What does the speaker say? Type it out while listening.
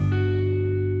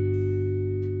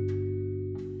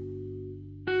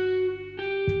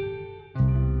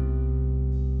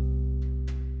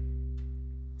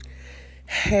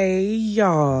Hey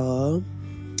y'all,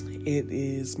 it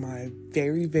is my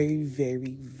very, very,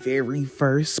 very, very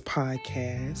first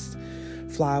podcast,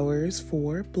 Flowers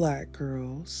for Black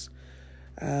Girls.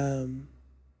 To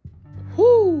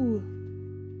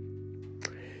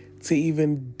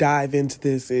even dive into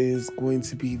this is going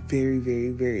to be very,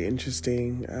 very, very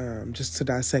interesting, just to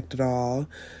dissect it all.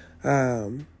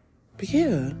 But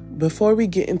yeah, before we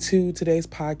get into today's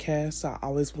podcast, I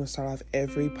always want to start off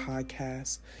every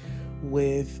podcast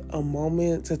with a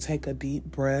moment to take a deep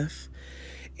breath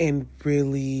and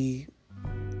really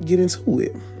get into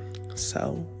it.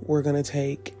 So we're going to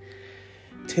take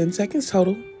 10 seconds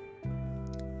total.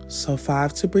 So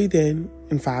 5 to breathe in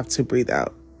and 5 to breathe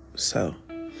out. So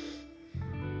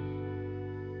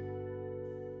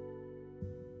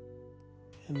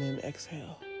and then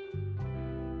exhale.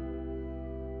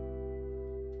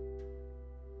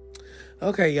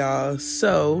 Okay, y'all.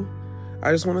 So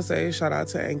I just want to say shout out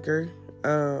to Anchor.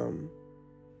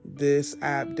 This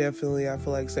app definitely, I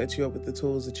feel like, sets you up with the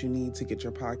tools that you need to get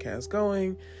your podcast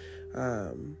going.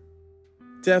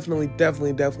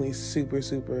 Definitely super,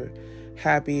 super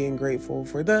happy and grateful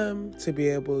for them to be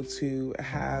able to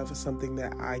have something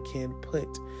that I can put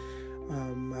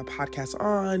my podcast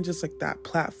on, just like that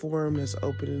platform that's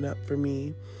opening up for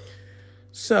me.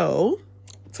 So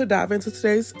to dive into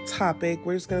today's topic,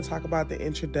 we're just going to talk about the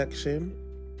introduction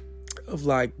of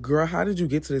like, girl, how did you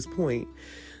get to this point?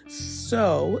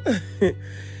 So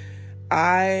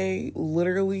I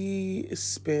literally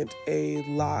spent a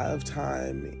lot of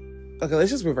time. Okay,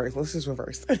 let's just reverse.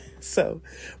 So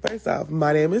first off,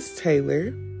 my name is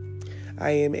Taylor.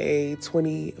 I am a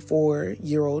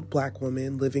 24-year-old Black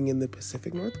woman living in the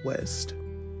Pacific Northwest.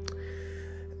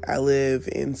 I live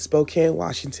in Spokane,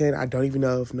 Washington. I don't even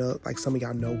know if some of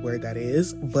y'all know where that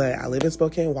is, but I live in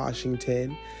Spokane,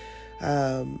 Washington.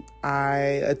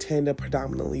 I attend a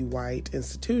predominantly white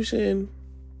institution,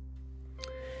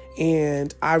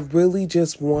 and I really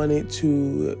just wanted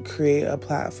to create a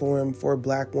platform for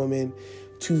Black women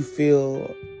to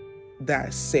feel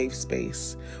that safe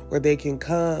space where they can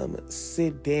come,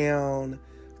 sit down,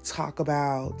 talk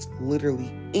about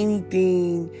literally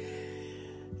anything,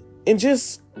 and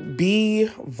just be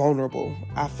vulnerable.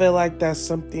 I feel like that's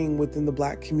something within the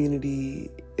Black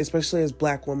community, especially as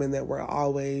Black women, that we're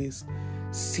always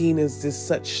seen as this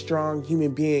such strong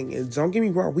human being. And don't get me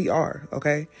wrong, we are,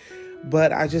 okay?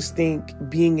 But I just think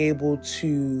being able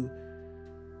to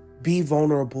be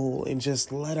vulnerable and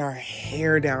just let our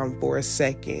hair down for a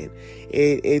second,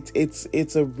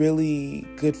 it's a really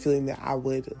good feeling that I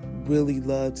would really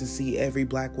love to see every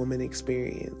Black woman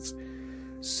experience.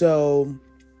 So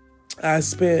I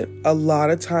spent a lot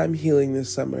of time healing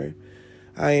this summer.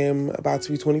 I am about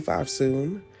to be 25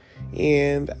 soon,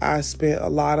 and I spent a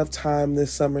lot of time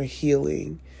this summer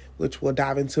healing, which we'll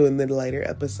dive into in the later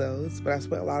episodes. But I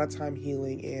spent a lot of time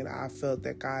healing, and I felt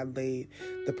that God laid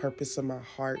the purpose in my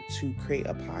heart to create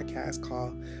a podcast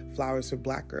called Flowers for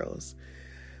Black Girls.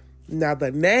 Now,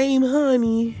 the name,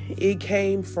 honey, it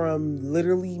came from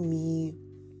literally me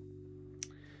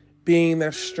being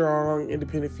that strong,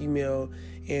 independent female,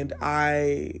 and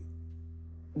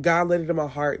God laid it in my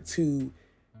heart to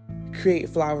create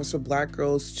Flowers for Black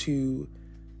Girls, to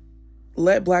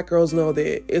let Black girls know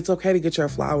that it's okay to get your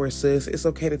flowers, sis. It's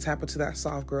okay to tap into that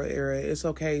soft girl era. It's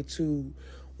okay to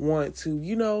want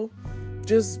to,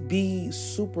 just be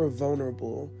super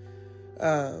vulnerable.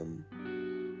 So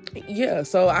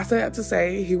I said that to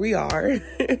say, here we are.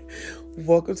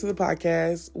 Welcome to the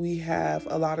podcast. We have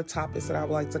a lot of topics that I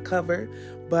would like to cover,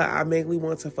 but I mainly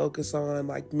want to focus on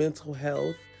like mental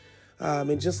health,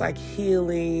 and just like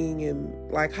healing, and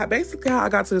like basically how I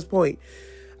got to this point.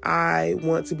 I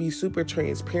want to be super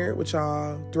transparent with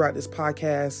y'all throughout this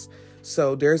podcast.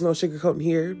 So there's no sugarcoating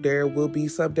here. There will be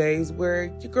some days where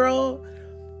your girl,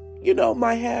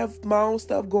 might have my own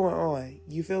stuff going on.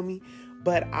 You feel me?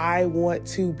 But I want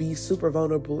to be super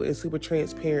vulnerable and super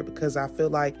transparent because I feel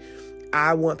like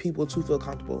I want people to feel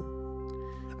comfortable.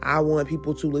 I want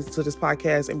people to listen to this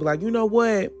podcast and be like, you know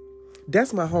what?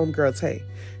 That's my homegirl Tay.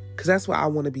 Because that's what I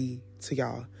want to be to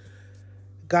y'all.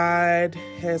 God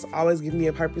has always given me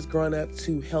a purpose growing up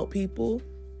to help people.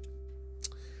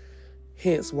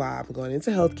 Hence why I'm going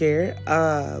into healthcare.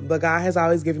 But God has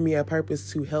always given me a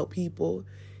purpose to help people.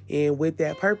 And with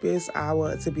that purpose, I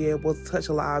want to be able to touch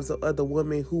the lives of other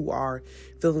women who are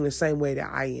feeling the same way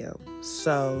that I am.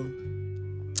 So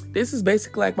this is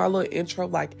basically like my little intro,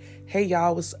 like, hey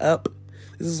y'all, what's up?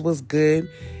 This is what's good.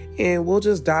 And we'll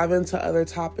just dive into other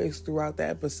topics throughout the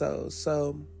episode.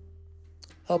 So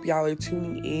hope y'all are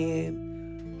tuning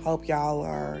in. Hope y'all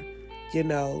are,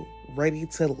 ready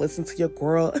to listen to your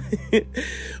girl.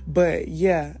 But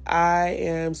yeah, I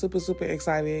am super, super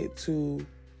excited to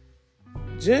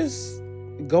just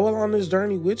go along this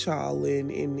journey with y'all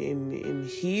and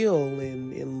heal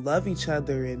and love each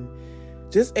other and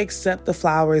just accept the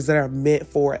flowers that are meant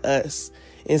for us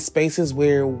in spaces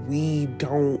where we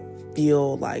don't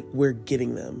feel like we're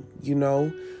getting them, you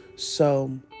know? So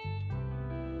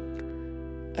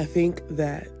I think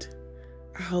that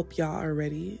I hope y'all are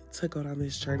ready to go down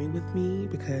this journey with me,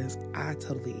 because I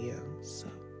totally am. So,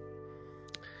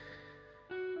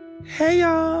 hey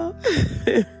y'all.